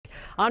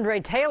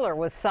Andre Taylor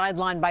was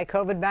sidelined by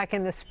COVID back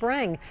in the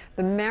spring.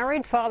 The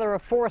married father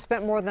of 4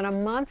 spent more than a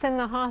month in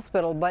the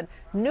hospital, but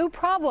new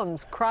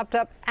problems cropped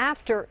up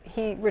after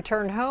he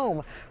returned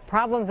home.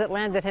 Problems that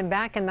landed him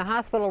back in the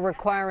hospital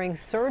requiring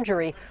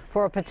surgery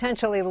for a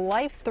potentially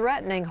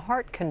life-threatening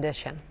heart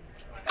condition.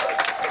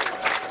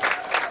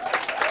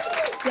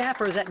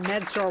 Staffers at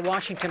MedStar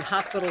Washington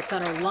Hospital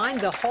Center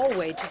lined the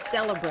hallway to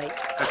celebrate.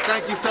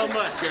 Thank you so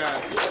much,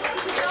 guys.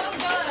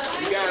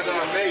 You guys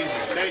are amazing.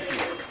 Thank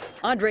you.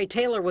 Andre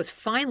Taylor was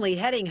finally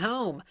heading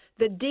home.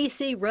 The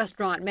D.C.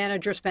 restaurant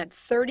manager spent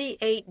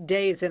 38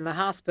 days in the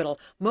hospital,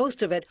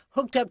 most of it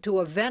hooked up to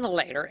a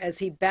ventilator as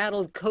he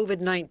battled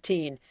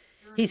COVID-19.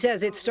 He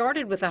says it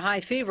started with a high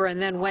fever and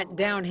then went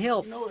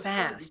downhill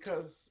fast.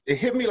 It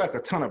hit me like a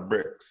ton of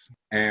bricks.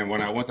 And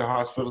when I went to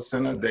hospital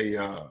center, they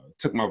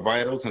took my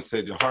vitals and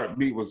said your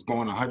heartbeat was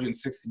going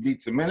 160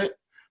 beats a minute.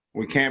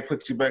 We can't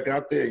put you back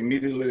out there.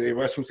 Immediately, they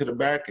rushed me to the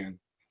back, and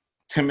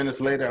 10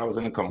 minutes later, I was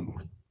in a coma.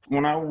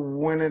 When I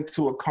went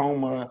into a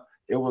coma,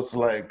 it was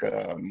like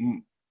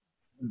the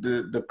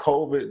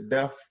COVID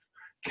death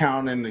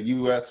count in the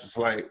U.S. was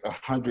like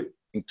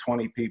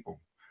 120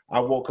 people. I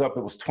woke up,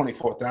 it was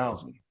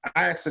 24,000.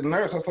 I asked the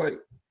nurse, I was like,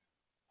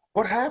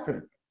 what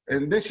happened?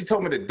 And then she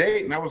told me the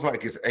date, and I was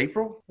like, it's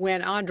April?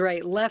 When Andre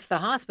left the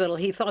hospital,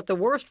 he thought the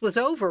worst was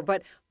over,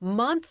 but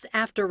months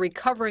after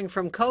recovering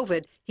from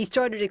COVID, he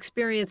started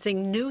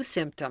experiencing new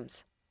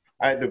symptoms.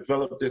 I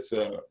developed this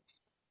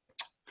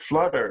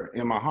flutter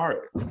in my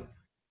heart,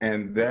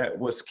 and that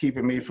was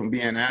keeping me from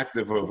being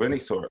active of any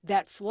sort.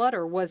 That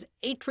flutter was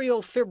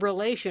atrial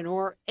fibrillation,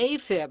 or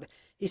AFib.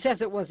 He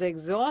says it was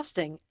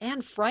exhausting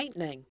and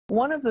frightening.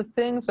 One of the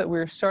things that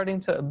we're starting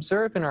to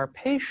observe in our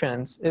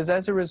patients is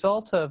as a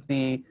result of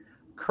the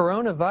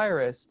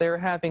coronavirus, they're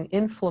having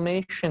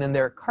inflammation in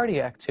their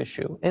cardiac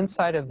tissue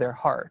inside of their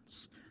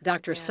hearts.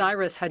 Dr.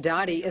 Cyrus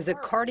Haddadi is a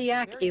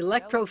cardiac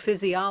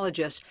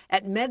electrophysiologist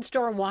at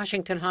MedStar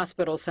Washington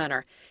Hospital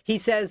Center. He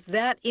says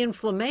that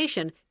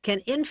inflammation can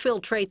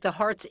infiltrate the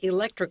heart's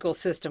electrical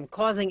system,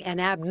 causing an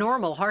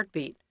abnormal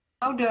heartbeat.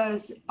 How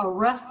does a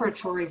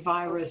respiratory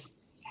virus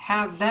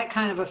have that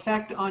kind of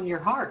effect on your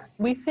heart?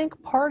 We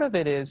think part of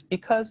it is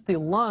because the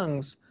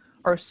lungs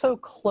are so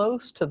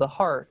close to the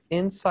heart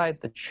inside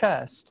the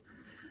chest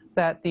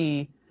that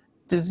the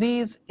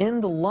disease in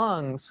the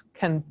lungs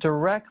can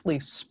directly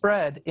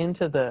spread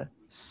into the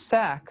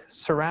sac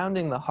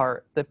surrounding the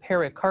heart, the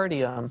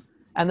pericardium,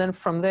 and then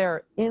from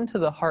there into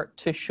the heart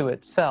tissue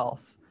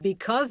itself.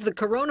 Because the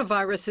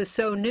coronavirus is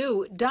so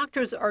new,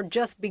 doctors are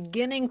just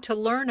beginning to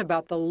learn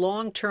about the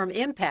long-term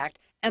impact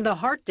and the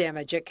heart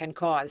damage it can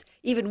cause,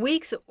 even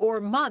weeks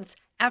or months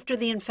after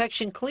the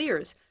infection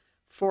clears.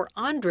 For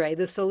Andre,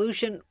 the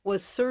solution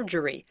was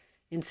surgery.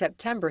 In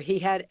September, he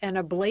had an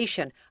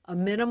ablation, a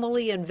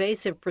minimally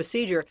invasive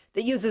procedure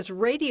that uses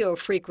radio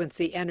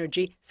frequency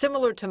energy,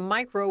 similar to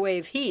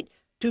microwave heat,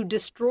 to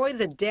destroy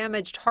the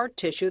damaged heart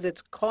tissue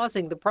that's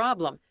causing the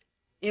problem.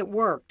 It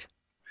worked.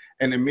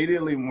 And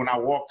immediately when I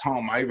walked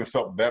home, I even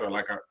felt better.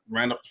 Like I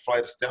ran up the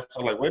flight of steps.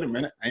 I was like, wait a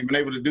minute, I ain't been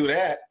able to do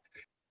that.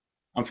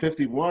 I'm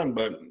 51,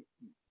 but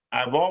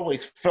I've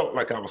always felt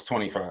like I was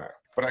 25.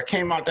 But I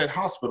came out that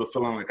hospital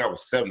feeling like I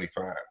was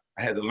 75.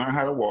 I had to learn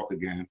how to walk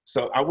again.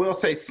 So I will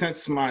say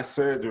since my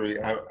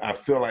surgery, I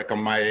feel like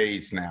I'm my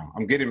age now.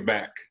 I'm getting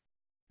back.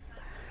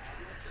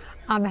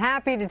 I'm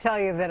happy to tell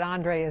you that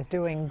Andre is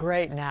doing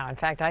great now. In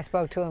fact, I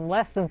spoke to him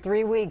less than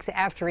 3 weeks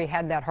after he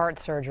had that heart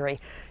surgery.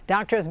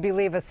 Doctors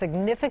believe a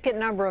significant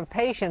number of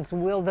patients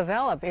will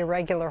develop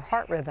irregular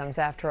heart rhythms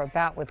after a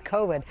bout with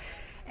COVID.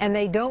 And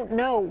they don't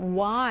know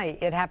why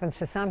it happens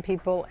to some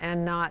people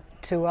and not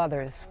to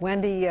others.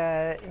 Wendy,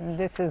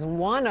 this is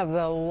one of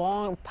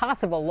the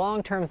possible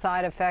long-term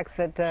side effects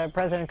that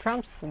President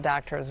Trump's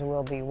doctors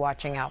will be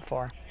watching out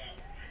for.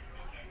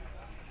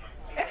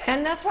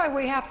 And that's why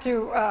we have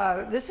to,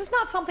 this is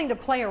not something to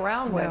play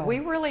around with. No.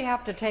 We really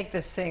have to take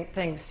this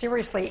thing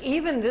seriously,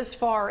 even this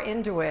far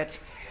into it.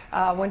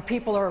 When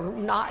people are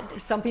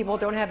not, some people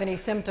don't have any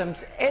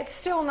symptoms, it's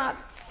still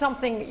not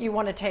something you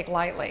want to take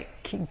lightly.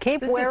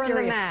 Keep wearing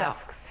the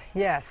masks. Stuff.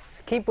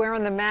 Yes, keep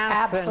wearing the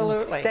masks.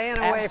 Absolutely. And staying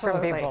away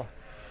from people.